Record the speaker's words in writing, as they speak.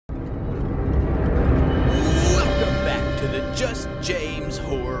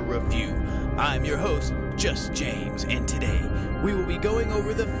Review. I'm your host, Just James, and today we will be going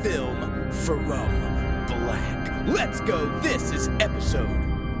over the film From Black. Let's go! This is episode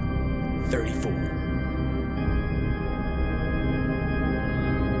 34.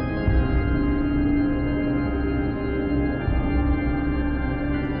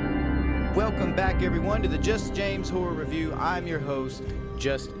 Welcome back, everyone, to the Just James Horror Review. I'm your host,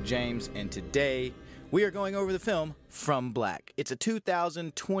 Just James, and today we are going over the film From Black. It's a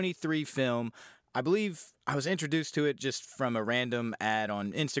 2023 film. I believe I was introduced to it just from a random ad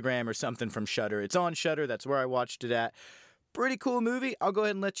on Instagram or something from Shudder. It's on Shudder. That's where I watched it at. Pretty cool movie. I'll go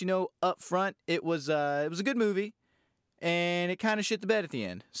ahead and let you know up front. It was a good movie, and it kind of shit the bed at the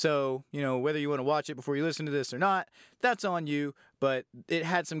end. So, whether you want to watch it before you listen to this or not, that's on you. But it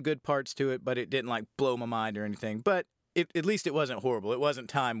had some good parts to it, but it didn't blow my mind or anything. But at least it wasn't horrible. It wasn't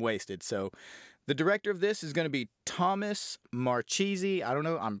time wasted. So the director of this is going to be Thomas Marchese. I don't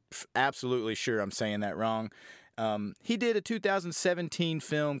know. I'm absolutely sure I'm saying that wrong. He did a 2017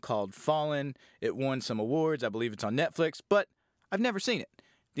 film called Fallen. It won some awards. I believe it's on Netflix, but I've never seen it.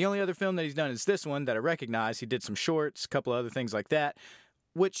 The only other film that he's done is this one that I recognize. He did some shorts, a couple of other things like that,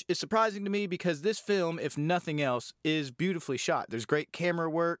 which is surprising to me because this film, if nothing else, is beautifully shot. There's great camera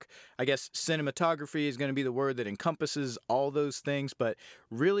work. I guess cinematography is going to be the word that encompasses all those things, but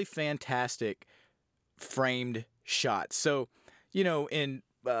really fantastic framed shots. So, in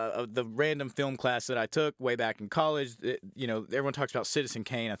the random film class that I took way back in college, everyone talks about Citizen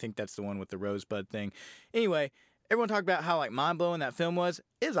Kane. I think that's the one with the rosebud thing. Anyway, everyone talked about how mind-blowing that film was.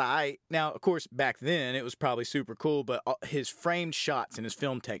 Is I now, of course, back then it was probably super cool, but his framed shots and his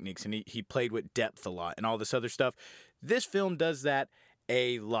film techniques, and he played with depth a lot and all this other stuff. This film does that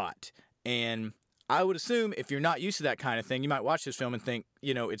a lot, and I would assume if you're not used to that kind of thing, you might watch this film and think,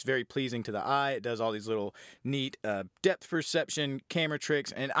 it's very pleasing to the eye. It does all these little neat depth perception camera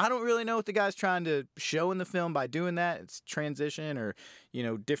tricks, and I don't really know what the guy's trying to show in the film by doing that. It's transition or,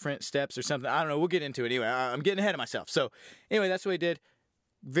 different steps or something. I don't know. We'll get into it anyway. I'm getting ahead of myself. So anyway, that's what he did.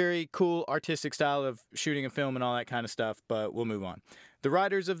 Very cool artistic style of shooting a film and all that kind of stuff, but we'll move on. The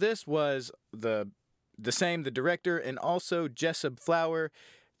writers of this was the director, and also Jessub Flower.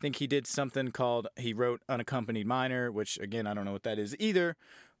 I think he did something called, he wrote Unaccompanied Minor, which, again, I don't know what that is either.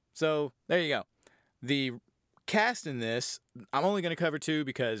 So, there you go. The cast in this, I'm only going to cover two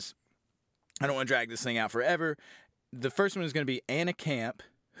because I don't want to drag this thing out forever. The first one is going to be Anna Camp,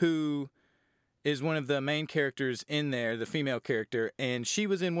 who is one of the main characters in there, the female character, and she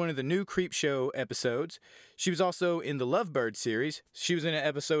was in one of the new Creepshow episodes. She was also in the Lovebird series. She was in an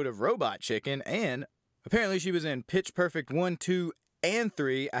episode of Robot Chicken, and apparently she was in Pitch Perfect 1, 2, and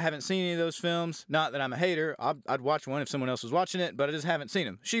 3. I haven't seen any of those films. Not that I'm a hater. I'd watch one if someone else was watching it, but I just haven't seen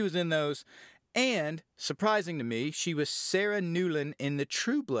them. She was in those. And, surprising to me, she was Sarah Newland in the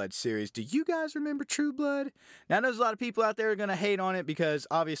True Blood series. Do you guys remember True Blood? Now, there's a lot of people out there who are going to hate on it because,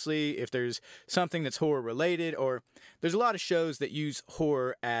 obviously, if there's something that's horror-related, or there's a lot of shows that use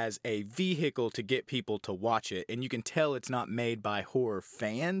horror as a vehicle to get people to watch it, and you can tell it's not made by horror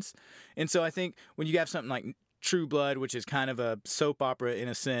fans. And so I think when you have something like True Blood, which is kind of a soap opera in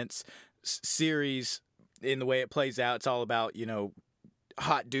a sense, series in the way it plays out, it's all about,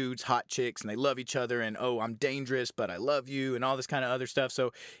 hot dudes, hot chicks, and they love each other, and I'm dangerous, but I love you, and all this kind of other stuff,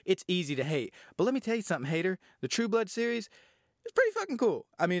 so it's easy to hate. But let me tell you something, hater. The True Blood series is pretty fucking cool.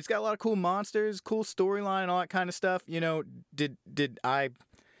 I mean, it's got a lot of cool monsters, cool storyline, all that kind of stuff. Did I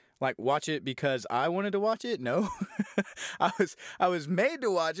watch it because I wanted to watch it? No. I was made to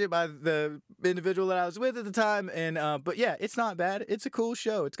watch it by the individual that I was with at the time, and but yeah, it's not bad. It's a cool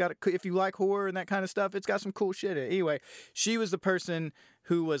show. It's got if you like horror and that kind of stuff, it's got some cool shit in it. Anyway, she was the person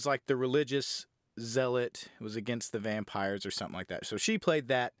who was the religious zealot, was against the vampires or something like that. So she played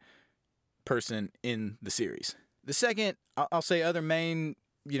that person in the series. The second, I'll say, other main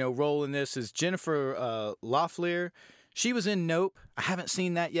role in this is Jennifer Loeffler. She was in Nope. I haven't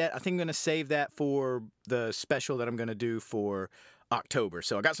seen that yet. I think I'm going to save that for the special that I'm going to do for October.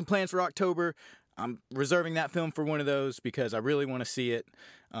 So I got some plans for October. I'm reserving that film for one of those because I really want to see it.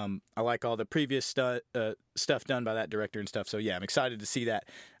 I like all the previous stuff done by that director and stuff. So yeah, I'm excited to see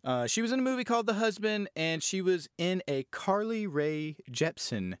that. She was in a movie called The Husband, and she was in a Carly Rae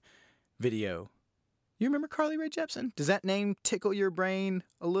Jepsen video. You remember Carly Rae Jepsen? Does that name tickle your brain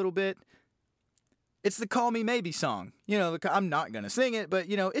a little bit? It's the Call Me Maybe song. I'm not going to sing it, but,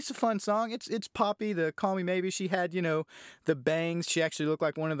 it's a fun song. It's poppy, the Call Me Maybe. She had, the bangs. She actually looked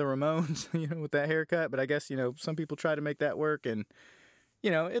like one of the Ramones, with that haircut. But I guess, some people try to make that work, and,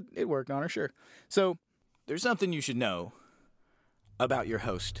 it worked on her, sure. So there's something you should know about your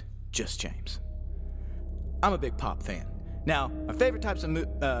host, Just James. I'm a big pop fan. Now, my favorite types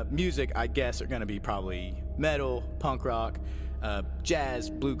of music, I guess, are going to be probably metal, punk rock, jazz,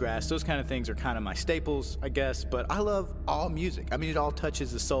 bluegrass. Those kind of things are kind of my staples, I guess. But I love all music. I mean, it all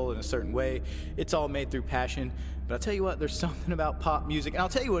touches the soul in a certain way. It's all made through passion. But I'll tell you what, there's something about pop music, and I'll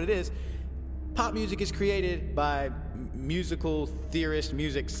tell you what it is. Pop music is created by musical theorists,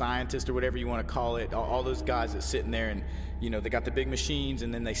 music scientists, or whatever you want to call it. All those guys that sit in there and, they got the big machines,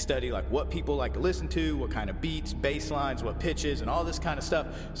 and then they study like what people like to listen to, what kind of beats, bass lines, what pitches, and all this kind of stuff.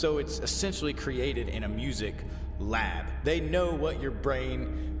 So it's essentially created in a music lab. They know what your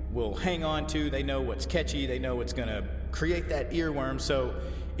brain will hang on to. They know what's catchy. They know what's going to create that earworm. So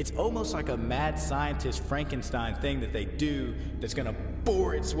it's almost like a mad scientist Frankenstein thing that they do that's going to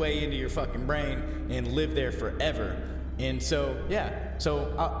bore its way into your fucking brain and live there forever. And so, yeah.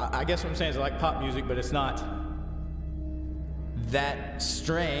 So I guess what I'm saying is I like pop music, but it's not that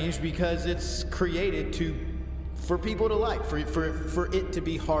strange because it's created for people to like, for it to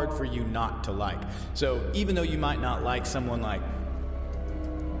be hard for you not to like. So even though you might not like someone like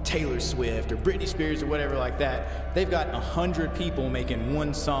Taylor Swift or Britney Spears or whatever like that, they've got 100 people making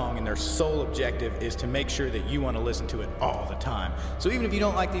one song, and their sole objective is to make sure that you want to listen to it all the time. So even if you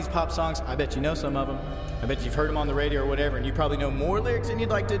don't like these pop songs, I bet you know some of them. I bet you've heard them on the radio or whatever, and you probably know more lyrics than you'd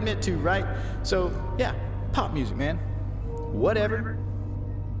like to admit to, right? So yeah, pop music, man. Whatever.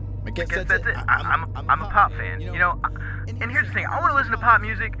 I guess that's it. I'm a pop fan, and here's the thing. I want to listen to pop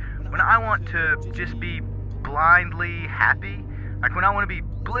music when I want to just be blindly happy. Like when I want to be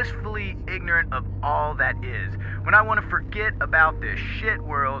blissfully ignorant of all that is. When I want to forget about this shit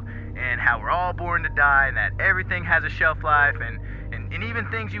world and how we're all born to die and that everything has a shelf life and even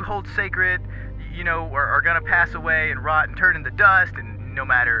things you hold sacred, are going to pass away and rot and turn into dust. And no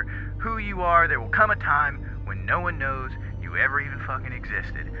matter who you are, there will come a time when no one knows you ever even fucking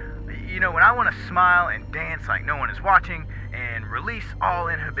existed. When I want to smile and dance like no one is watching and release all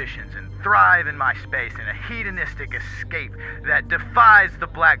inhibitions and thrive in my space in a hedonistic escape that defies the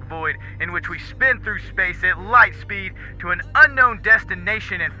black void in which we spin through space at light speed to an unknown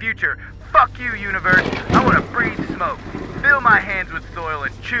destination and future. Fuck you, universe. I want to breathe smoke, fill my hands with soil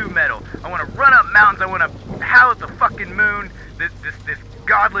and chew metal. I want to run up mountains. I want to howl at the fucking moon, this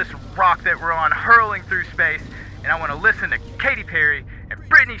godless rock that we're on hurling through space. And I want to listen to Katy Perry and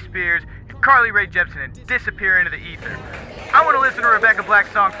Britney Spears and Carly Rae Jepsen and disappear into the ether. I want to listen to Rebecca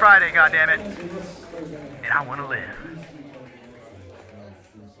Black's song Friday, goddammit. And I want to live.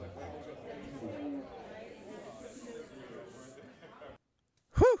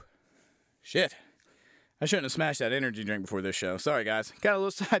 Whew. Shit. I shouldn't have smashed that energy drink before this show. Sorry, guys. Got a little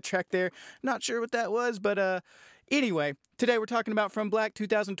sidetracked there. Not sure what that was, but anyway, today we're talking about From Black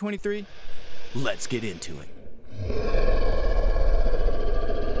 2023. Let's get into it.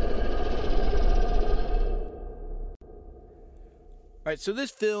 Alright, so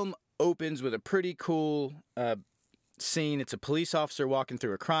this film opens with a pretty cool scene. It's a police officer walking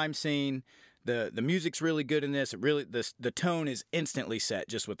through a crime scene. The music's really good in this. The tone is instantly set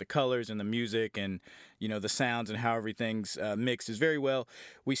just with the colors and the music and the sounds and how everything's mixed is very well.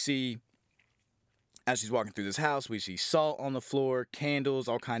 We see, as she's walking through this house, we see salt on the floor, candles,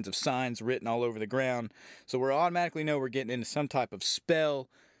 all kinds of signs written all over the ground. So we automatically know we're getting into some type of spell,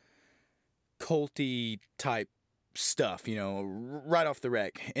 culty type stuff, right off the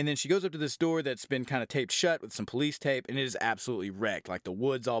wreck. And then she goes up to this door that's been kind of taped shut with some police tape, and it is absolutely wrecked. Like the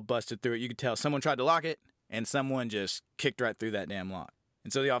wood's all busted through it. You could tell someone tried to lock it, and someone just kicked right through that damn lock.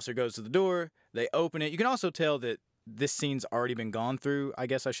 And so the officer goes to the door, they open it. You can also tell that this scene's already been gone through, I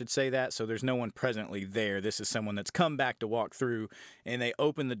guess I should say that, so there's no one presently there. This is someone that's come back to walk through, and they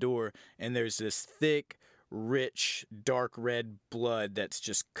open the door, and there's this thick, rich, dark red blood that's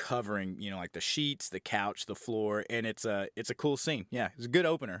just covering, like the sheets, the couch, the floor, and it's a cool scene. Yeah, it's a good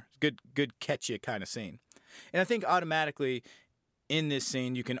opener. It's good catch you kind of scene. And I think automatically in this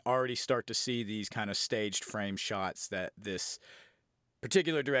scene you can already start to see these kind of staged frame shots that this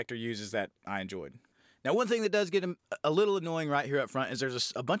particular director uses that I enjoyed. Now, one thing that does get a little annoying right here up front is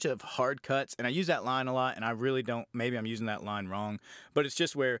there's a bunch of hard cuts, and I use that line a lot, and I really don't, maybe I'm using that line wrong, but it's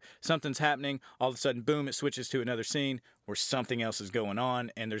just where something's happening, all of a sudden, boom, it switches to another scene where something else is going on,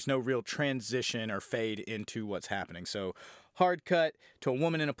 and there's no real transition or fade into what's happening. So, hard cut to a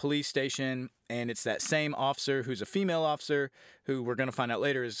woman in a police station, and it's that same officer who's a female officer, who we're going to find out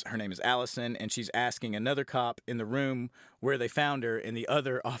later her name is Allison, and she's asking another cop in the room where they found her, and the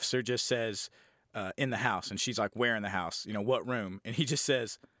other officer just says, in the house, and she's like, where in the house? What room? And he just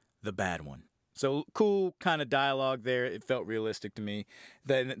says, the bad one. So cool kind of dialogue there. It felt realistic to me.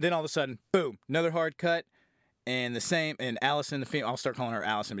 Then all of a sudden, boom, another hard cut, And Allison, the female, I'll start calling her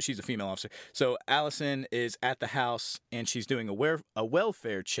Allison, but she's a female officer. So Allison is at the house and she's doing a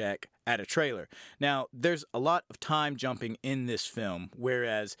welfare check at a trailer. Now, there's a lot of time jumping in this film,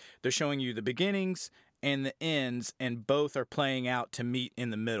 whereas they're showing you the beginnings and the ends, and both are playing out to meet in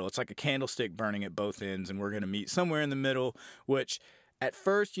the middle. It's like a candlestick burning at both ends, and we're going to meet somewhere in the middle, which at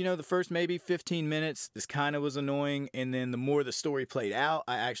first, the first maybe 15 minutes, this kind of was annoying, and then the more the story played out,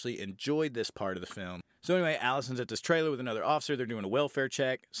 I actually enjoyed this part of the film. So anyway, Allison's at this trailer with another officer. They're doing a welfare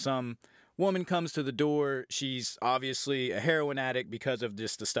check. Some woman comes to the door. She's obviously a heroin addict because of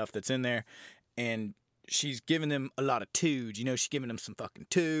just the stuff that's in there, and she's giving them a lot of tood. She's giving them some fucking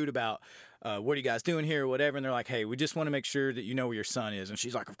tood about what are you guys doing here or whatever. And they're like, hey, we just want to make sure that you know where your son is. And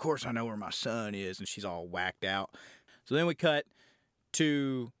she's like, of course I know where my son is. And she's all whacked out. So then we cut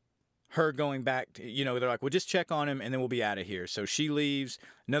to her going back to, they're like, well, just check on him and then we'll be out of here. So she leaves,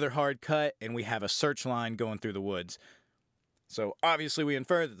 another hard cut, and we have a search line going through the woods. So obviously we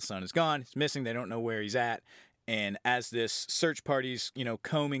infer that the son is gone. He's missing. They don't know where he's at. And as this search party's,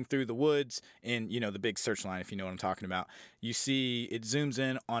 combing through the woods in, the big search line, if you know what I'm talking about, you see it zooms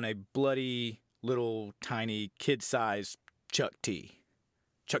in on a bloody little tiny kid-sized Chuck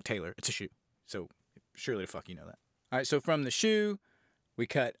Taylor. It's a shoe. So surely the fuck you know that. All right, so from the shoe, we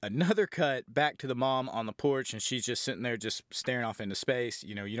cut another cut back to the mom on the porch, and she's just sitting there just staring off into space.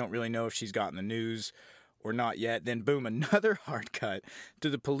 You don't really know if she's gotten the news or not yet. Then boom, another hard cut to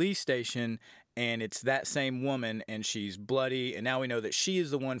the police station, and it's that same woman, and she's bloody, and now we know that she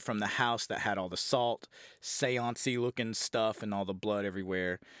is the one from the house that had all the salt, seance-y looking stuff and all the blood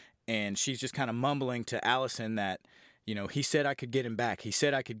everywhere. And she's just kind of mumbling to Allison that, he said I could get him back. He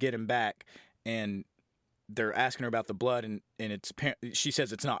said I could get him back. And they're asking her about the blood, and she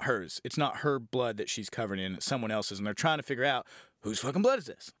says it's not hers. It's not her blood that she's covered in. It's someone else's, and they're trying to figure out whose fucking blood is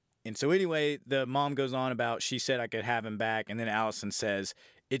this. And so anyway, the mom goes on about she said I could have him back, and then Allison says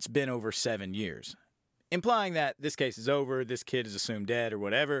it's been over 7 years, implying that this case is over, this kid is assumed dead or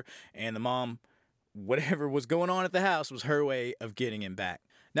whatever, and the mom, whatever was going on at the house was her way of getting him back.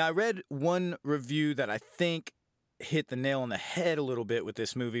 Now, I read one review that I think hit the nail on the head a little bit with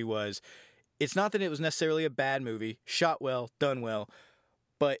this movie was, it's not that it was necessarily a bad movie, shot well, done well,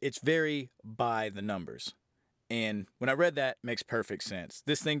 but it's very by the numbers. And when I read that, it makes perfect sense.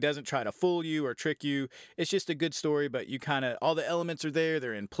 This thing doesn't try to fool you or trick you. It's just a good story, but you all the elements are there,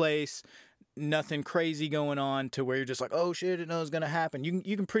 they're in place. Nothing crazy going on to where you're just like, oh shit, I know it's going to happen.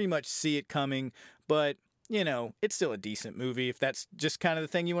 You can pretty much see it coming, but, it's still a decent movie if that's just kind of the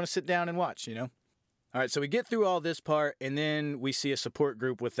thing you want to sit down and watch, All right, so we get through all this part, and then we see a support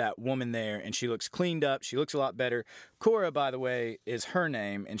group with that woman there, and she looks cleaned up. She looks a lot better. Cora, by the way, is her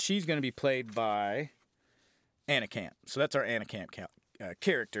name, and she's going to be played by Anna Camp. So that's our Anna Camp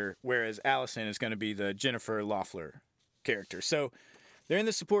character, whereas Allison is going to be the Jennifer Loeffler character. So they're in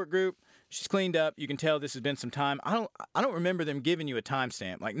the support group. She's cleaned up. You can tell this has been some time. I don't remember them giving you a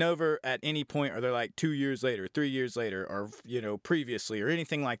timestamp. Like, never at any point are they like 2 years later, 3 years later, or, previously or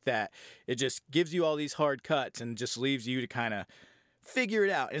anything like that. It just gives you all these hard cuts and just leaves you to kind of figure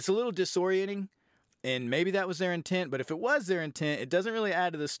it out. It's a little disorienting, and maybe that was their intent, but if it was their intent, it doesn't really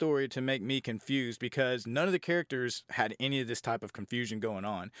add to the story to make me confused because none of the characters had any of this type of confusion going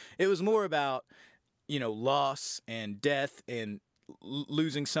on. It was more about, loss and death and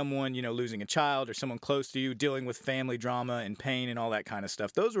losing someone, losing a child or someone close to you, dealing with family drama and pain and all that kind of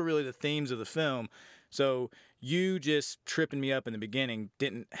stuff. Those were really the themes of the film. So you just tripping me up in the beginning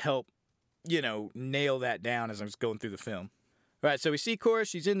didn't help, nail that down as I was going through the film. All right, so we see Cora,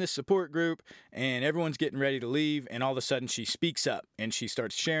 she's in this support group, and everyone's getting ready to leave, and all of a sudden she speaks up, and she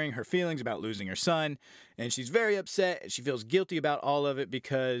starts sharing her feelings about losing her son, and she's very upset. She feels guilty about all of it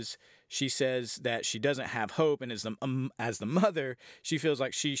because she says that she doesn't have hope, and as the mother, she feels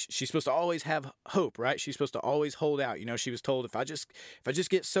like she's supposed to always have hope, right? She's supposed to always hold out. She was told if I just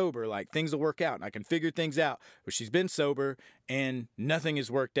get sober, like things will work out, and I can figure things out. But she's been sober, and nothing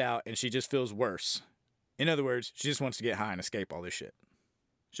has worked out, and she just feels worse. In other words, she just wants to get high and escape all this shit.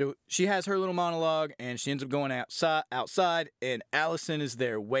 So she has her little monologue, and she ends up going outside, and Allison is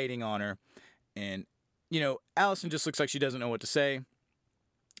there waiting on her. And, Allison just looks like she doesn't know what to say.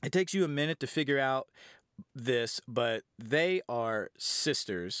 It takes you a minute to figure out this, but they are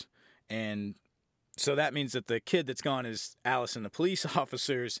sisters. And so that means that the kid that's gone is Allison, the police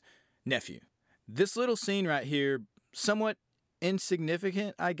officer's nephew. This little scene right here, somewhat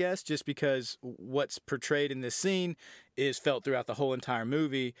insignificant, I guess, just because what's portrayed in this scene is felt throughout the whole entire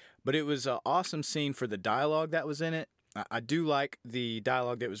movie, but it was an awesome scene for the dialogue that was in it. I do like the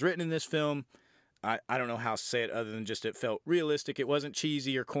dialogue that was written in this film. I don't know how to say it other than just it felt realistic. It wasn't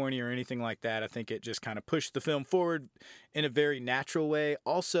cheesy or corny or anything like that. I think it just kind of pushed the film forward in a very natural way.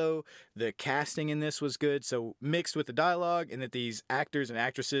 Also, the casting in this was good. So mixed with the dialogue and that these actors and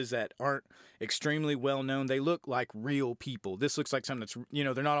actresses that aren't extremely well known, they look like real people. This looks like something that's,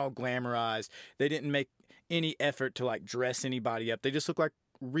 they're not all glamorized. They didn't make any effort to like dress anybody up. They just look like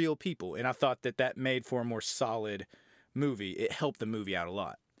real people. And I thought that made for a more solid movie. It helped the movie out a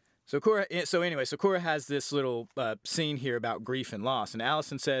lot. So Cora has this little scene here about grief and loss. And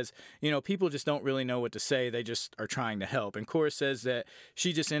Allison says, people just don't really know what to say. They just are trying to help. And Cora says that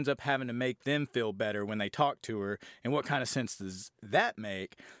she just ends up having to make them feel better when they talk to her. And what kind of sense does that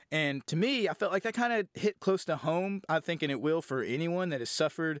make? And to me, I felt like that kind of hit close to home. I'm thinking it will for anyone that has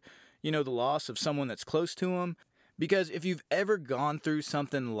suffered, the loss of someone that's close to them. Because if you've ever gone through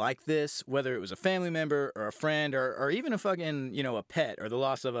something like this, whether it was a family member or a friend or even a fucking, a pet or the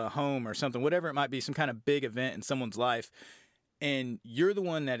loss of a home or something, whatever it might be, some kind of big event in someone's life, and you're the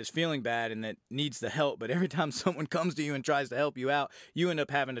one that is feeling bad and that needs the help, but every time someone comes to you and tries to help you out, you end up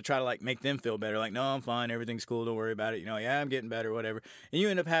having to try to like make them feel better. Like, no, I'm fine. Everything's cool. Don't worry about it. Yeah, I'm getting better, whatever. And you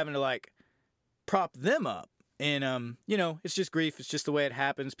end up having to like prop them up. And, it's just grief. It's just the way it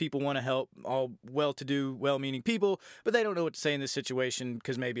happens. People want to help, all well-to-do, well-meaning people, but they don't know what to say in this situation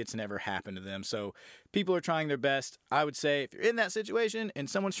because maybe it's never happened to them. So people are trying their best. I would say if you're in that situation and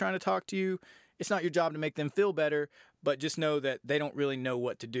someone's trying to talk to you, it's not your job to make them feel better, but just know that they don't really know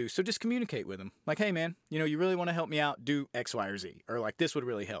what to do. So just communicate with them. Like, hey, man, you really want to help me out, do X, Y, or Z. Or like, this would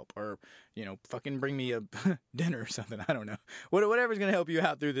really help. Or, fucking bring me a dinner or something. I don't know. Whatever's going to help you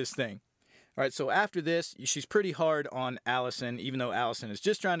out through this thing. All right, so after this, she's pretty hard on Allison, even though Allison is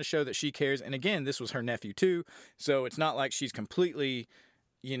just trying to show that she cares. And again, this was her nephew too, so it's not like she's completely,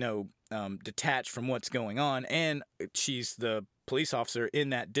 detached from what's going on. And she's the police officer in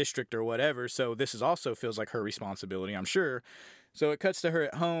that district or whatever, so this is also feels like her responsibility, I'm sure. So it cuts to her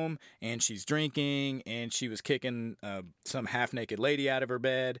at home, and she's drinking, and she was kicking some half-naked lady out of her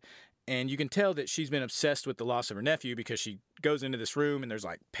bed. And you can tell that she's been obsessed with the loss of her nephew because she goes into this room and there's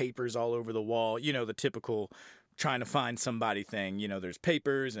like papers all over the wall. The typical trying to find somebody thing. There's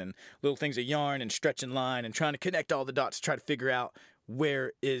papers and little things of yarn and stretching line and trying to connect all the dots to try to figure out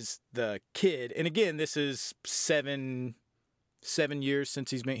where is the kid. And again, this is seven years since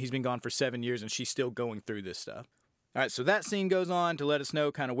he's been gone for 7 years, and she's still going through this stuff. All right, so that scene goes on to let us know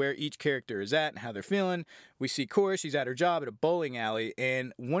kind of where each character is at and how they're feeling. We see Cora, she's at her job at a bowling alley,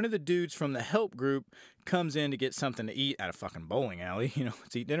 and one of the dudes from the help group comes in to get something to eat at a fucking bowling alley.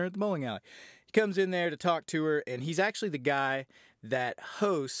 Let's eat dinner at the bowling alley. He comes in there to talk to her, and he's actually the guy that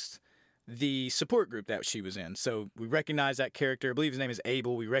hosts the support group that she was in. So we recognize that character. I believe his name is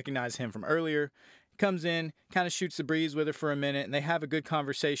Abel. We recognize him from earlier. Comes in, kind of shoots the breeze with her for a minute, and they have a good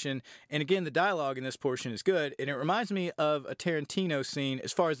conversation. And again, the dialogue in this portion is good, and it reminds me of a Tarantino scene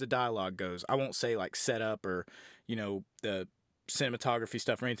as far as the dialogue goes. I won't say like setup or, the cinematography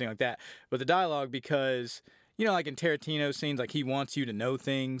stuff or anything like that, but the dialogue, because, like in Tarantino scenes, like he wants you to know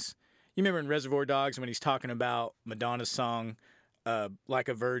things. You remember in Reservoir Dogs when he's talking about Madonna's song, Like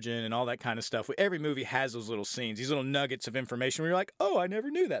a Virgin and all that kind of stuff. Every movie has those little scenes, these little nuggets of information where you're like, oh, I never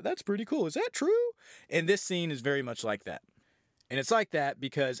knew that. That's pretty cool. Is that true? And this scene is very much like that. And it's like that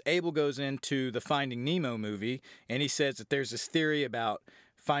because Abel goes into the Finding Nemo movie and he says that there's this theory about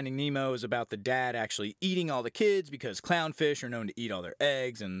Finding Nemo is about the dad actually eating all the kids because clownfish are known to eat all their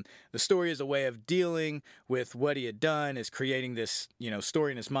eggs. And the story is a way of dealing with what he had done, is creating this,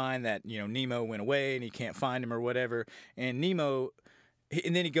 story in his mind that, Nemo went away and he can't find him or whatever. And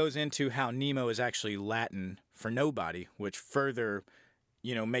then he goes into how Nemo is actually Latin for nobody, which further,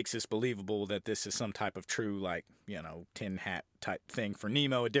 makes this believable that this is some type of true, like, tin hat type thing for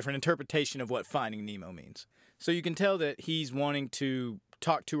Nemo, a different interpretation of what Finding Nemo means. So you can tell that he's wanting to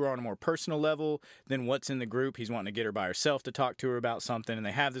talk to her on a more personal level than what's in the group. He's wanting to get her by herself to talk to her about something, and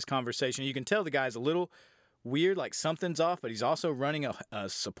they have this conversation. You can tell the guy's a little weird, like something's off, but he's also running a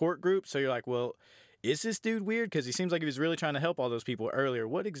support group. So you're like, well, is this dude weird? Because he seems like he was really trying to help all those people earlier.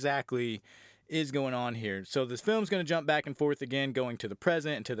 What exactly is going on here? So this film's going to jump back and forth again, going to the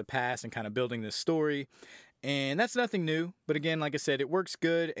present and to the past and kind of building this story. And that's nothing new, but again, like I said, it works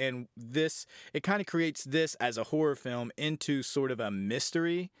good, and it kind of creates this as a horror film into sort of a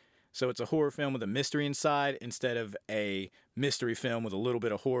mystery. So it's a horror film with a mystery inside instead of a mystery film with a little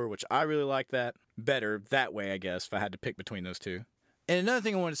bit of horror, which I really like that better that way, I guess, if I had to pick between those two. And another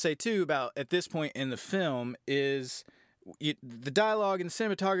thing I want to say, too, about at this point in the film is the dialogue and the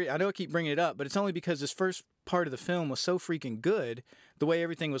cinematography. I know I keep bringing it up, but it's only because this first part of the film was so freaking good. The way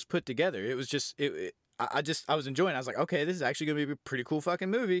everything was put together, it was just I was enjoying it. I was like, okay, this is actually gonna be a pretty cool fucking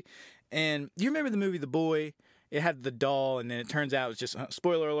movie. And you remember the movie The Boy? It had the doll, and then it turns out it's just,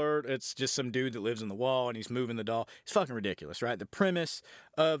 spoiler alert, it's just some dude that lives in the wall and he's moving the doll. It's fucking ridiculous, right? The premise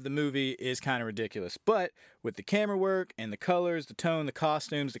of the movie is kind of ridiculous. But with the camera work and the colors, the tone, the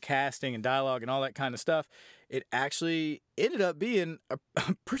costumes, the casting and dialogue and all that kind of stuff, it actually ended up being a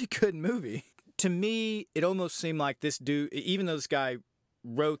pretty good movie. To me, it almost seemed like this dude, even though this guy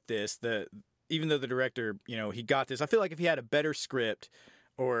wrote this, even though the director, he got this, I feel like if he had a better script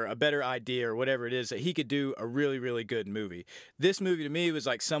or a better idea or whatever it is, that he could do a really, really good movie. This movie to me was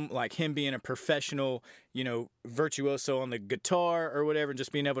like him being a professional, virtuoso on the guitar or whatever, and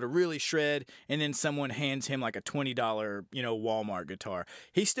just being able to really shred, and then someone hands him like a $20, Walmart guitar.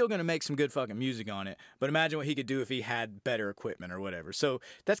 He's still going to make some good fucking music on it, but imagine what he could do if he had better equipment or whatever. So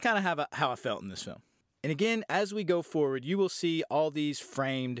that's kind of how I felt in this film. And again, as we go forward, you will see all these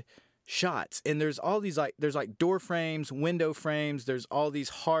framed shots, and there's all these there's door frames, window frames, there's all these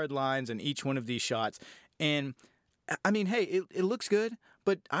hard lines in each one of these shots. And I mean, hey, it looks good,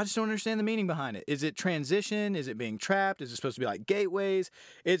 but I just don't understand the meaning behind it. Is it transition? Is it being trapped? Is it supposed to be like gateways?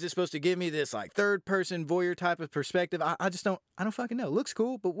 Is it supposed to give me this like third person voyeur type of perspective? I don't fucking know. It looks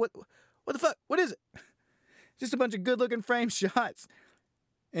cool, but what the fuck? What is it? Just a bunch of good looking frame shots.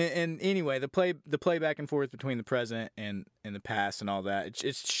 And anyway, the play back and forth between the present and the past and all that,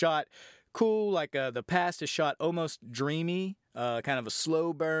 it's shot cool. Like the past is shot almost dreamy, kind of a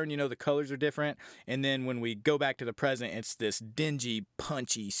slow burn. The colors are different. And then when we go back to the present, it's this dingy,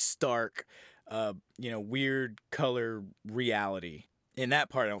 punchy, stark, weird color reality. In that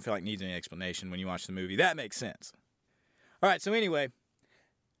part, I don't feel like needs any explanation when you watch the movie. That makes sense. All right, so anyway,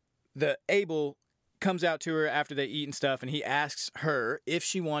 the Abel comes out to her after they eat and stuff, and he asks her if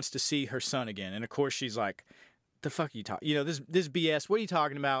she wants to see her son again. And of course she's like, the fuck are you talking, this BS, what are you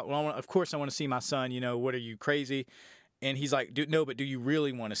talking about? Well, of course I want to see my son, what are you, crazy? And he's like, no, but do you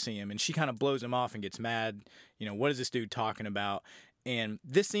really want to see him? And she kind of blows him off and gets mad. What is this dude talking about? And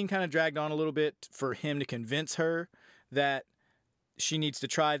this scene kind of dragged on a little bit for him to convince her that she needs to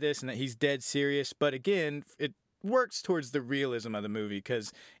try this and that he's dead serious. But again, it works towards the realism of the movie,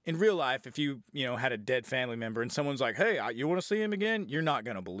 because in real life, if you had a dead family member and someone's like, hey, you want to see him again, you're not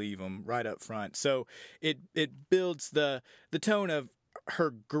going to believe him right up front. So it builds the tone of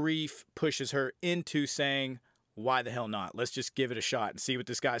her grief, pushes her into saying, why the hell not? Let's just give it a shot and see what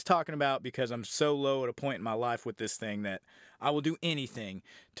this guy's talking about, because I'm so low at a point in my life with this thing that I will do anything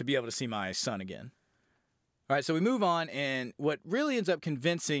to be able to see my son again. All right, so we move on, and what really ends up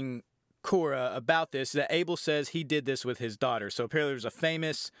convincing Cora about this, that Abel says he did this with his daughter. So apparently there's a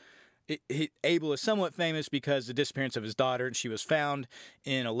famous, Abel is somewhat famous because the disappearance of his daughter, and she was found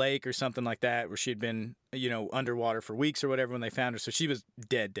in a lake or something like that, where she had been, underwater for weeks or whatever when they found her. So she was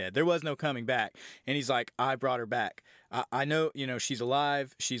dead. There was no coming back. And he's like, I brought her back. I know, she's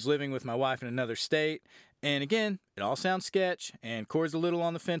alive. She's living with my wife in another state. And again, it all sounds sketch, and Cora's a little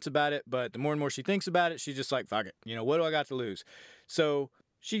on the fence about it, but the more and more she thinks about it, she's just like, fuck it. What do I got to lose? So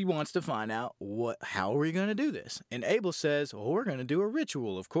she wants to find out how are we going to do this? And Abel says, well, we're going to do a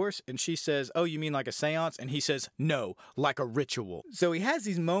ritual, of course. And she says, oh, you mean like a seance? And he says, no, like a ritual. So he has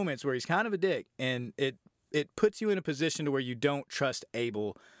these moments where he's kind of a dick, and it puts you in a position to where you don't trust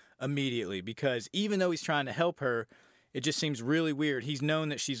Abel immediately, because even though he's trying to help her, it just seems really weird. He's known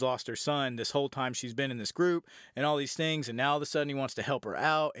that she's lost her son this whole time she's been in this group and all these things, and now all of a sudden he wants to help her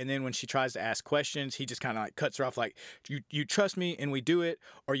out. And then when she tries to ask questions, he just kind of like cuts her off like, you trust me and we do it,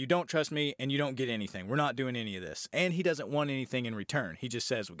 or you don't trust me and you don't get anything. We're not doing any of this. And he doesn't want anything in return. He just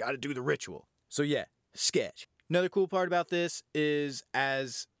says, we got to do the ritual. So yeah, sketch. Another cool part about this is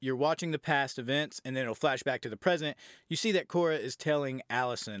as you're watching the past events and then it'll flash back to the present, you see that Cora is telling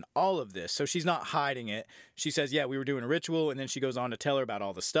Allison all of this. So she's not hiding it. She says, yeah, we were doing a ritual, and then she goes on to tell her about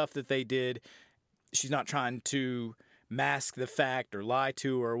all the stuff that they did. She's not trying to mask the fact or lie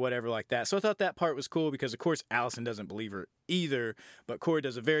to her or whatever like that. So I thought that part was cool because, of course, Allison doesn't believe her either, but Cora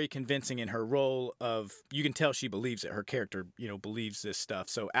does a very convincing in her role of, you can tell she believes it. Her character, believes this stuff.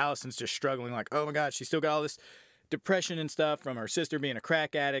 So Allison's just struggling like, oh my God, she's still got all this depression and stuff from her sister being a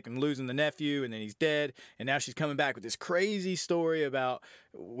crack addict and losing the nephew, and then he's dead, and now she's coming back with this crazy story about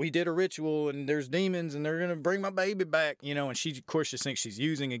we did a ritual and there's demons and they're gonna bring my baby back, and she of course just thinks she's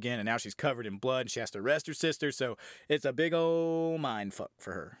using again, and now she's covered in blood and she has to arrest her sister. So it's a big old mind fuck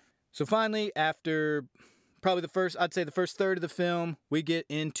for her. So finally, after probably I'd say the first third of the film, we get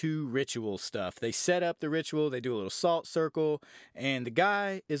into ritual stuff. They set up the ritual, they do a little salt circle, and the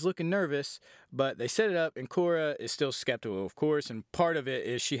guy is looking nervous, but they set it up, and Cora is still skeptical, of course, and part of it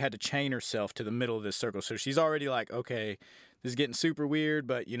is she had to chain herself to the middle of this circle, so she's already like, okay, this is getting super weird,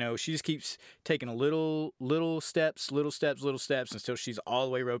 but, you know, she just keeps taking a little steps until she's all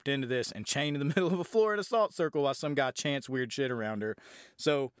the way roped into this and chained in the middle of a floor in a salt circle while some guy chants weird shit around her.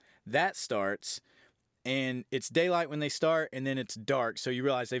 So that starts, and it's daylight when they start, and then it's dark, so you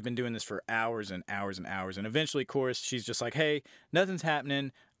realize they've been doing this for hours and hours and hours, and eventually, of course, she's just like, hey, nothing's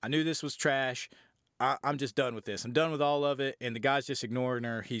happening. I knew this was trash. I'm just done with this. I'm done with all of it. And the guy's just ignoring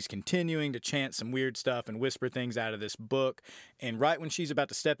her. He's continuing to chant some weird stuff and whisper things out of this book. And right when she's about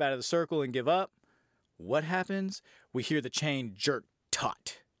to step out of the circle and give up, what happens? We hear the chain jerk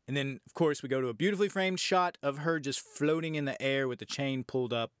taut. And then, of course, we go to a beautifully framed shot of her just floating in the air with the chain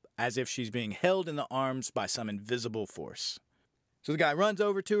pulled up as if she's being held in the arms by some invisible force. So the guy runs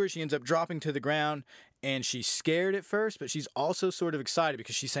over to her. She ends up dropping to the ground, and she's scared at first, but she's also sort of excited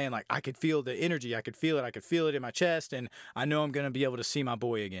because she's saying, like, I could feel the energy. I could feel it. I could feel it in my chest, and I know I'm going to be able to see my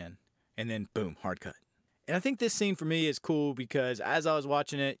boy again. And then, boom, hard cut. And I think this scene for me is cool because as I was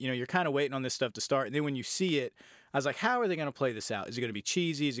watching it, you know, you're kind of waiting on this stuff to start. And then when you see it, I was like, how are they going to play this out? Is it going to be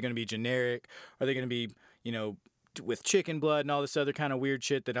cheesy? Is it going to be generic? Are they going to be, you know, with chicken blood and all this other kind of weird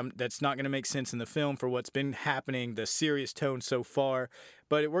shit that's not going to make sense in the film for what's been happening, the serious tone so far?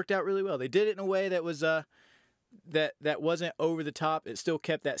 But it worked out really well. They did it in a way that was that wasn't over the top. It still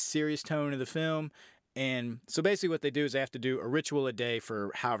kept that serious tone of the film. And so basically what they do is they have to do a ritual a day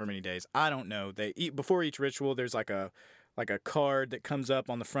for however many days. I don't know. Before each ritual, there's like a card that comes up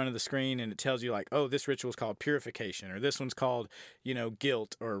on the front of the screen, and it tells you like, oh, this ritual is called purification, or this one's called, you know,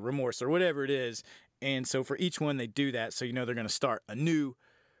 guilt or remorse or whatever it is. And so for each one, they do that, so you know they're going to start a new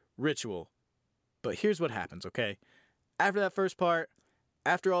ritual. But here's what happens, okay? After that first part,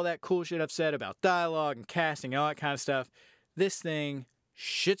 after all that cool shit I've said about dialogue and casting and all that kind of stuff, this thing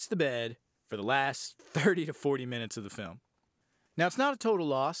shits the bed for the last 30 to 40 minutes of the film. Now, it's not a total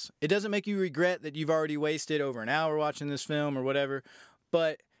loss. It doesn't make you regret that you've already wasted over an hour watching this film or whatever,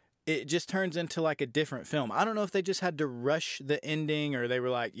 but it just turns into like a different film. I don't know if they just had to rush the ending, or they were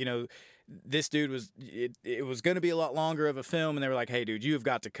like, you know, this dude it was going to be a lot longer of a film, and they were like, hey, dude, you've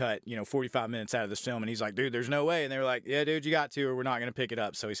got to cut, you know, 45 minutes out of this film. And he's like, dude, there's no way. And they were like, yeah, dude, you got to, or we're not going to pick it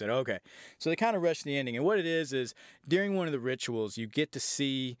up. So he said, okay. So they kind of rushed the ending. And what it is during one of the rituals, you get to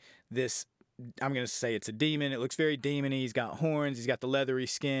see this, I'm going to say it's a demon. It looks very demon-y. He's got horns. He's got the leathery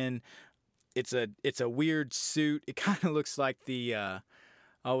skin. It's a weird suit. It kind of looks like the,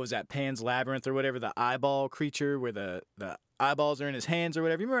 was that Pan's Labyrinth or whatever, the eyeball creature where the eyeballs are in his hands or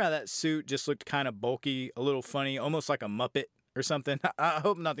whatever. You remember how that suit just looked kind of bulky, a little funny, almost like a Muppet or something? I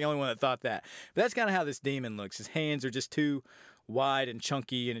hope I'm not the only one that thought that. But that's kind of how this demon looks. His hands are just too wide and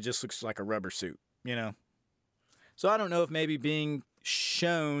chunky, and it just looks like a rubber suit, you know? So I don't know if maybe being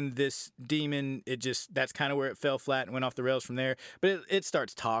shown this demon, that's kind of where it fell flat and went off the rails from there. But it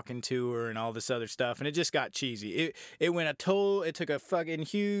starts talking to her and all this other stuff, and it just got cheesy. It took a fucking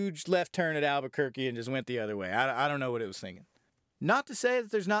huge left turn at Albuquerque and just went the other way. I don't know what it was thinking. Not to say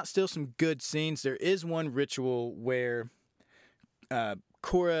that there's not still some good scenes. There is one ritual where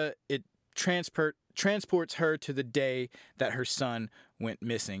Cora, it transports her to the day that her son went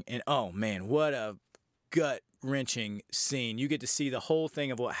missing. And oh man, what a gut-wrenching scene. You get to see the whole thing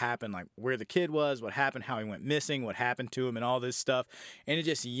of what happened, like where the kid was, what happened, how he went missing, what happened to him, and all this stuff. And it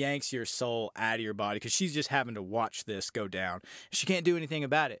just yanks your soul out of your body because she's just having to watch this go down. She can't do anything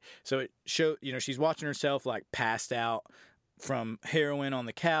about it. So it she's watching herself like passed out from heroin on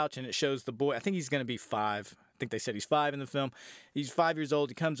the couch, and it shows the boy. I think he's going to be 5. I think they said he's 5 in the film. He's 5 years old.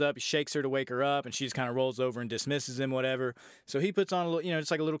 He comes up, he shakes her to wake her up, and she just kind of rolls over and dismisses him, whatever. So he puts on a little,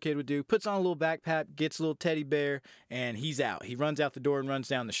 just like a little kid would do, puts on a little backpack, gets a little teddy bear, and he's out. He runs out the door and runs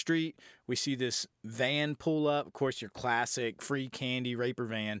down the street. We see this van pull up. Of course, your classic free candy raper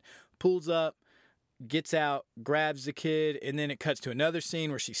van. Pulls up, gets out, grabs the kid, and then it cuts to another scene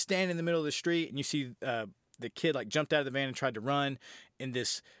where she's standing in the middle of the street, and you see the kid like jumped out of the van and tried to run, and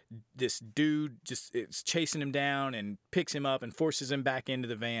this dude just is chasing him down and picks him up and forces him back into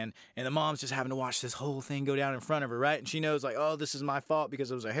the van, and the mom's just having to watch this whole thing go down in front of her, right? And she knows like, oh, this is my fault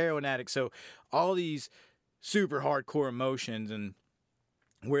because I was a heroin addict. So all these super hardcore emotions, and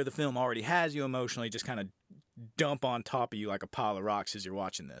where the film already has you emotionally, just kind of dump on top of you like a pile of rocks as you're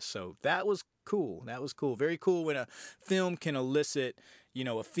watching this. So that was cool. That was cool. Very cool when a film can elicit,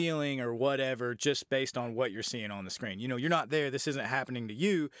 a feeling or whatever just based on what you're seeing on the screen. You're not there. This isn't happening to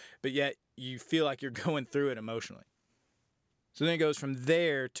you, but yet you feel like you're going through it emotionally. So then it goes from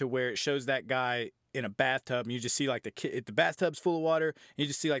there to where it shows that guy in a bathtub, and you just see like the bathtub's full of water, and you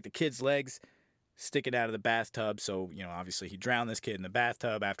just see like the kid's legs sticking out of the bathtub. So, obviously he drowned this kid in the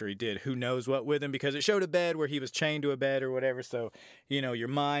bathtub after he did who knows what with him, because it showed a bed where he was chained to a bed or whatever. So, your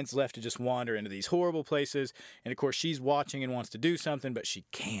mind's left to just wander into these horrible places. And of course, she's watching and wants to do something, but she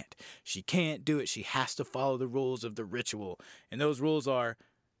can't. She can't do it. She has to follow the rules of the ritual. And those rules are,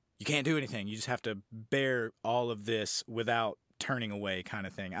 you can't do anything. You just have to bear all of this without turning away, kind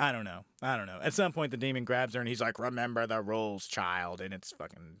of thing. I don't know. At some point, the demon grabs her and he's like, remember the rules, child. And it's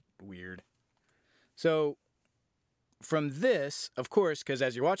fucking weird. So from this, of course, because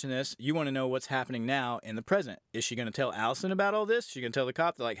as you're watching this, you want to know what's happening now in the present. Is she going to tell Allison about all this? Is she going to tell the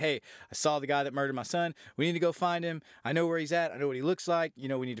cop? They're like, hey, I saw the guy that murdered my son. We need to go find him. I know where he's at. I know what he looks like. We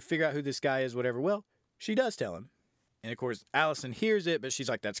need to figure out who this guy is, whatever. Well, she does tell him. And of course, Allison hears it, but she's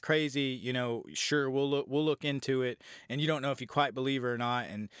like, that's crazy. Sure, we'll look into it. And you don't know if you quite believe her or not.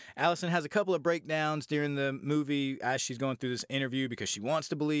 And Allison has a couple of breakdowns during the movie as she's going through this interview, because she wants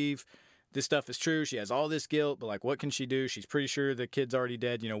to believe this stuff is true. She has all this guilt, but like, what can she do? She's pretty sure the kid's already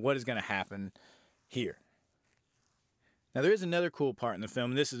dead. What is going to happen here? Now, there is another cool part in the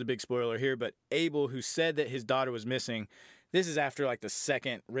film. This is a big spoiler here, but Abel, who said that his daughter was missing, this is after like the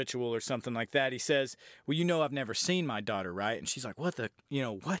second ritual or something like that. He says, well, I've never seen my daughter, right? And she's like, what?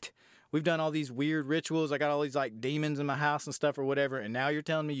 We've done all these weird rituals. I got all these like demons in my house and stuff or whatever. And now you're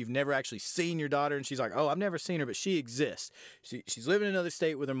telling me you've never actually seen your daughter. And she's like, oh, I've never seen her, but she exists. She's living in another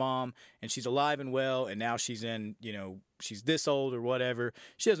state with her mom, and she's alive and well. And now she's in, she's this old or whatever.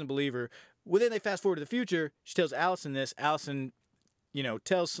 She doesn't believe her. Well, then they fast forward to the future. She tells Allison this. Allison,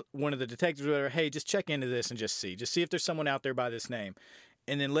 tells one of the detectives or whatever, hey, just check into this and just see if there's someone out there by this name.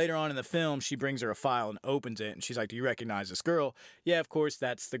 And then later on in the film, she brings her a file and opens it. And she's like, do you recognize this girl? Yeah, of course,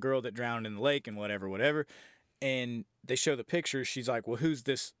 that's the girl that drowned in the lake and whatever. And they show the picture. She's like, well, who's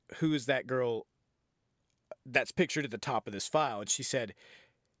this? Who is that girl that's pictured at the top of this file? And she said,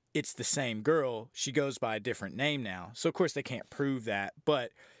 it's the same girl. She goes by a different name now. So, of course, they can't prove that.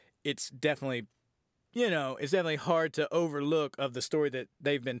 But it's definitely, it's definitely hard to overlook of the story that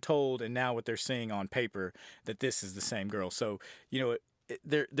they've been told and now what they're seeing on paper, that this is the same girl. So,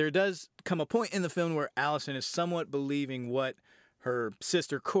 there does come a point in the film where Allison is somewhat believing what her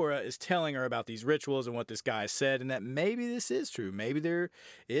sister Cora is telling her about these rituals and what this guy said, and that maybe this is true. Maybe there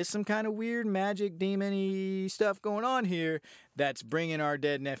is some kind of weird magic demon-y stuff going on here that's bringing our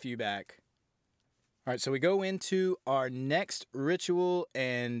dead nephew back. All right, so we go into our next ritual,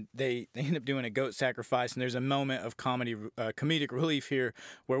 and they end up doing a goat sacrifice, and there's a moment of comedic relief here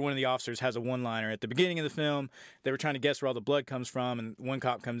where one of the officers has a one-liner. At the beginning of the film, they were trying to guess where all the blood comes from, and one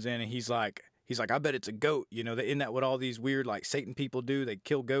cop comes in, and he's like, I bet it's a goat. Isn't that what all these weird, like, Satan people do? They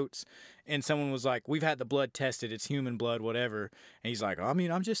kill goats. And someone was like, we've had the blood tested. It's human blood, whatever. And he's like,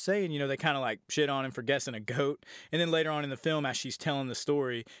 I'm just saying, they kind of, like, shit on him for guessing a goat. And then later on in the film, as she's telling the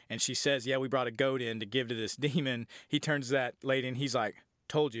story, and she says, yeah, we brought a goat in to give to this demon, he turns to that lady, and he's like,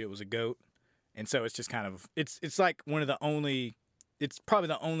 told you it was a goat. And so it's just kind of, it's like it's probably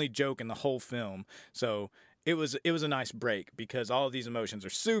the only joke in the whole film. So it was a nice break, because all of these emotions are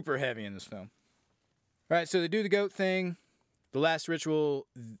super heavy in this film. All right, so they do the goat thing. The last ritual,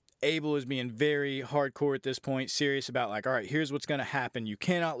 Abel is being very hardcore at this point, serious about like, all right, here's what's going to happen. You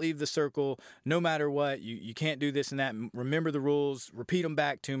cannot leave the circle no matter what. You can't do this and that. Remember the rules. Repeat them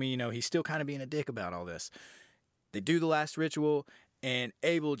back to me. He's still kind of being a dick about all this. They do the last ritual, and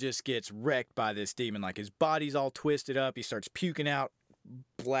Abel just gets wrecked by this demon. Like, his body's all twisted up. He starts puking out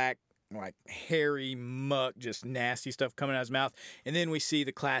black, like, hairy muck, just nasty stuff coming out of his mouth. And then we see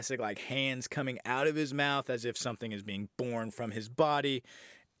the classic, like, hands coming out of his mouth as if something is being born from his body.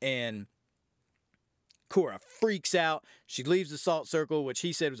 And Cora freaks out. She leaves the salt circle, which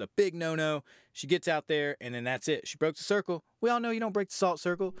he said was a big no-no. She gets out there, and then that's it. She broke the circle. We all know you don't break the salt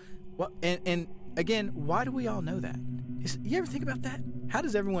circle. Well, and again, why do we all know that? You ever think about that? How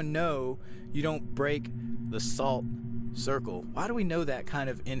does everyone know you don't break the salt circle? Why do we know that kind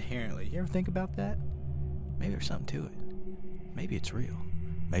of inherently? You ever think about that? Maybe there's something to it. Maybe it's real.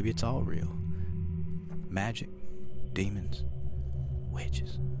 Maybe it's all real. Magic, demons,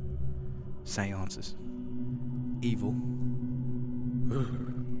 witches, seances, evil.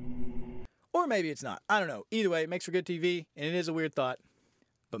 Or maybe it's not. I don't know. Either way, it makes for good TV, and it is a weird thought.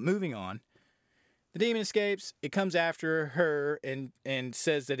 But moving on. The demon escapes. It comes after her and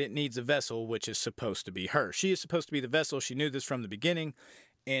says that it needs a vessel, which is supposed to be her. She is supposed to be the vessel. She knew this from the beginning,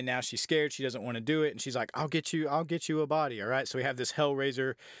 and now she's scared. She doesn't want to do it, and she's like, I'll get you a body, all right? So we have this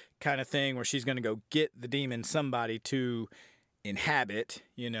Hellraiser kind of thing where she's going to go get the demon somebody to inhabit,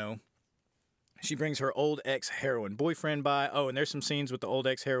 She brings her old ex-heroin boyfriend by. Oh, and there's some scenes with the old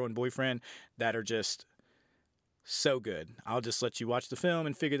ex-heroin boyfriend that are just so good. I'll just let you watch the film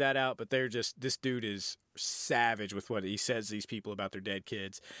and figure that out, but this dude is savage with what he says to these people about their dead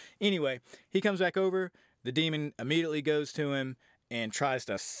kids. Anyway, he comes back over. The demon immediately goes to him and tries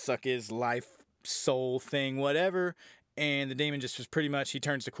to suck his life, soul thing, whatever. And the demon just was pretty much, he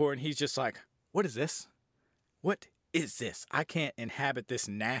turns to Cora and he's just like, what is this? What is this? I can't inhabit this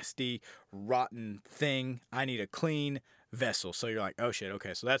nasty, rotten thing. I need a clean vessel. So you're like, oh shit,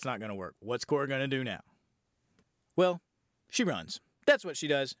 okay, so that's not going to work. What's Cora going to do now? Well, she runs. That's what she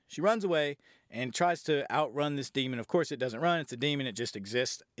does. She runs away and tries to outrun this demon. Of course, it doesn't run. It's a demon. It just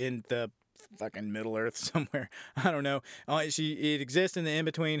exists in the fucking Middle Earth somewhere. I don't know. It exists in the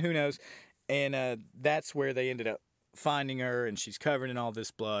in-between. Who knows? And that's where they ended up finding her, and she's covered in all this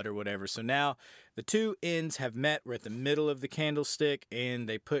blood or whatever. So now the two ends have met. We're at the middle of the candlestick, and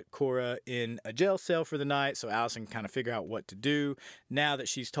they put Cora in a jail cell for the night so Allison can kind of figure out what to do. Now that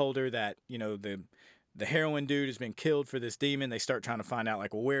she's told her that, the heroin dude has been killed for this demon, they start trying to find out,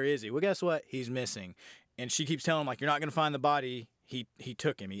 like, well, where is he? Well, guess what? He's missing. And she keeps telling him, like, you're not going to find the body. He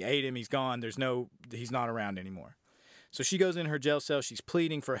took him. He ate him. He's gone. He's not around anymore. So she goes in her jail cell. She's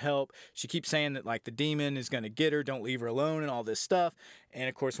pleading for help. She keeps saying that, like, the demon is going to get her. Don't leave her alone and all this stuff. And,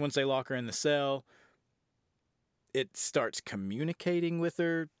 of course, once they lock her in the cell, it starts communicating with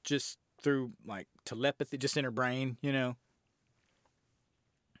her just through, like, telepathy, just in her brain, And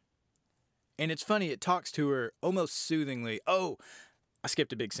it's funny. It talks to her almost soothingly. Oh, I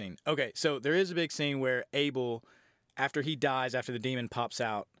skipped a big scene. Okay, so there is a big scene where Abel, after he dies, after the demon pops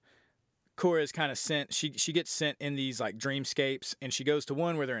out, Cora is kind of sent, she gets sent in these like dreamscapes, and she goes to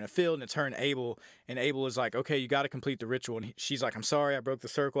one where they're in a field and it's her and Abel is like, okay, you got to complete the ritual. And she's like, I'm sorry, I broke the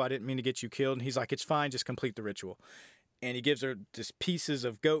circle. I didn't mean to get you killed. And he's like, it's fine, just complete the ritual. And he gives her just pieces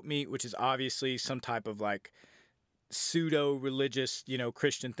of goat meat, which is obviously some type of like pseudo-religious,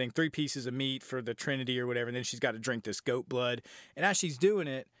 Christian thing. 3 pieces of meat for the Trinity or whatever. And then she's got to drink this goat blood. And as she's doing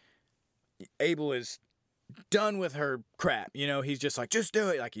it, Abel is done with her crap. He's just like, just do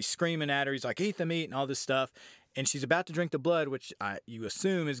it. Like, he's screaming at her. He's like, eat the meat and all this stuff. And she's about to drink the blood, which you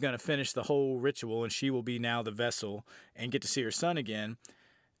assume is going to finish the whole ritual, and she will be now the vessel and get to see her son again.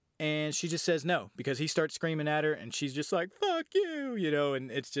 And she just says no, because he starts screaming at her, and she's just like, fuck you,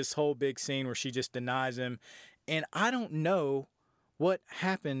 and it's this whole big scene where she just denies him. And I don't know what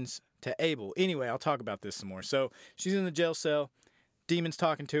happens to Abel. Anyway, I'll talk about this some more. So she's in the jail cell. Demon's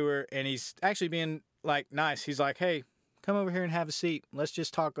talking to her, and he's actually being like nice. He's like, hey, come over here and have a seat. Let's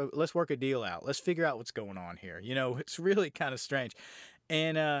just talk. Let's work a deal out. Let's figure out what's going on here. It's really kind of strange.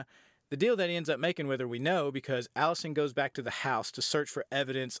 And the deal that he ends up making with her, we know, because Allison goes back to the house to search for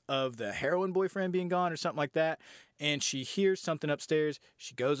evidence of the heroin boyfriend being gone or something like that. And she hears something upstairs.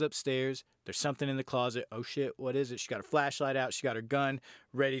 She goes upstairs. There's something in the closet. Oh shit, what is it? She got her flashlight out. She got her gun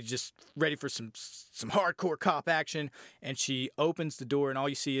ready for some hardcore cop action. And she opens the door, and all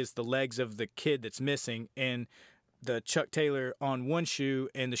you see is the legs of the kid that's missing, and the Chuck Taylor on one shoe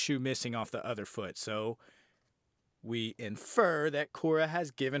and the shoe missing off the other foot. So we infer that Cora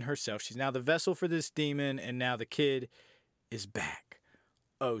has given herself. She's now the vessel for this demon, and now the kid is back.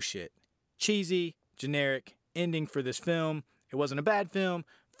 Oh shit. Cheesy, generic ending for this film. It wasn't a bad film.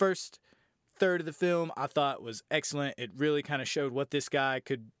 First third of the film I thought was excellent. It really kind of showed what this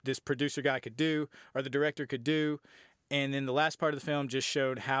producer guy could do, or the director could do. And then the last part of the film just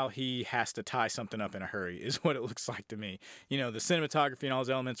showed how he has to tie something up in a hurry, is what it looks like to me. The cinematography and all those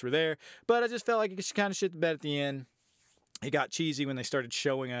elements were there, but I just felt like it kind of shit the bed at the end. It got cheesy when they started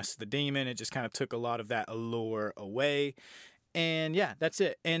showing us the demon. It just kind of took a lot of that allure away. And yeah, that's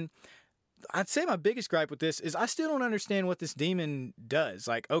it. And I'd say my biggest gripe with this is I still don't understand what this demon does.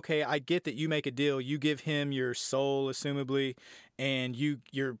 Like, okay, I get that you make a deal. You give him your soul, assumably, and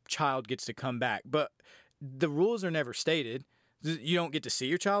your child gets to come back. But the rules are never stated. You don't get to see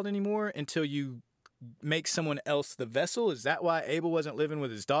your child anymore until you make someone else the vessel. Is that why Abel wasn't living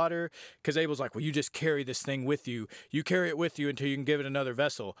with his daughter? Because Abel's like, well, you just carry this thing with you. You carry it with you until you can give it another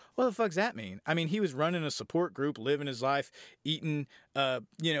vessel. What the fuck's that mean? I mean, he was running a support group, living his life, eating,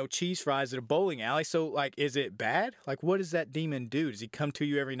 cheese fries at a bowling alley. So, like, is it bad? Like, what does that demon do? Does he come to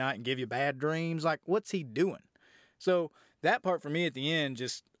you every night and give you bad dreams? Like, what's he doing? So that part for me at the end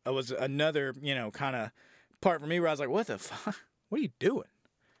just was another, kind of part for me where I was like, what the fuck? What are you doing?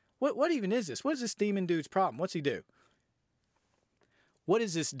 What even is this? What is this demon dude's problem? What's he do? What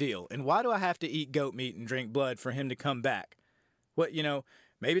is this deal? And why do I have to eat goat meat and drink blood for him to come back?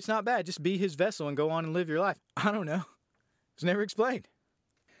 Maybe it's not bad. Just be his vessel and go on and live your life. I don't know. It's never explained.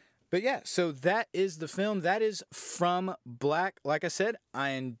 But yeah, so that is the film. That is From Black. Like I said, I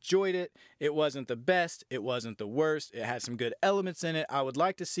enjoyed it. It wasn't the best. It wasn't the worst. It had some good elements in it. I would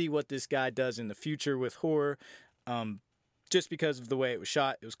like to see what this guy does in the future with horror. Just because of the way it was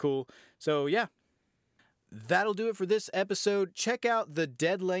shot. It was cool. So yeah. That'll do it for this episode. Check out the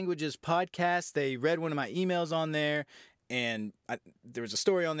Dead Languages podcast. They read one of my emails on there, and there was a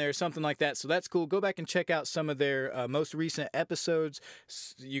story on there, something like that. So that's cool. Go back and check out some of their most recent episodes.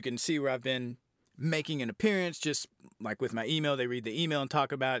 You can see where I've been making an appearance, just like with my email. They read the email and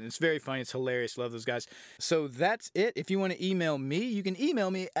talk about it, and it's very funny. It's hilarious. Love those guys. So that's it. If you want to email me, you can email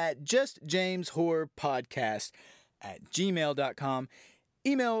me at justjameshorrorpodcast@gmail.com.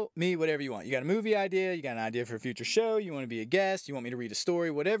 Email me whatever you want. You got a movie idea, you got an idea for a future show, you want to be a guest, you want me to read a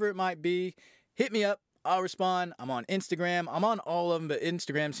story, whatever it might be, hit me up. I'll respond. I'm on Instagram. I'm on all of them, but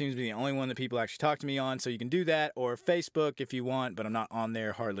Instagram seems to be the only one that people actually talk to me on, so you can do that, or Facebook if you want, but I'm not on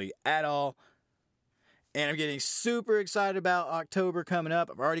there hardly at all. And I'm getting super excited about October coming up.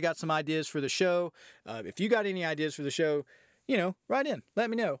 I've already got some ideas for the show. If you got any ideas for the show, write in, let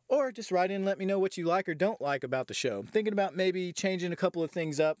me know. Or just write in, let me know what you like or don't like about the show. I'm thinking about maybe changing a couple of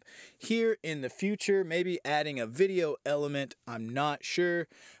things up here in the future, maybe adding a video element. I'm not sure.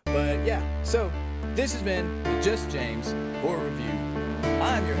 But yeah, so this has been the Just James Horror Review.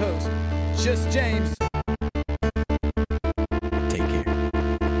 I'm your host, Just James. Take care.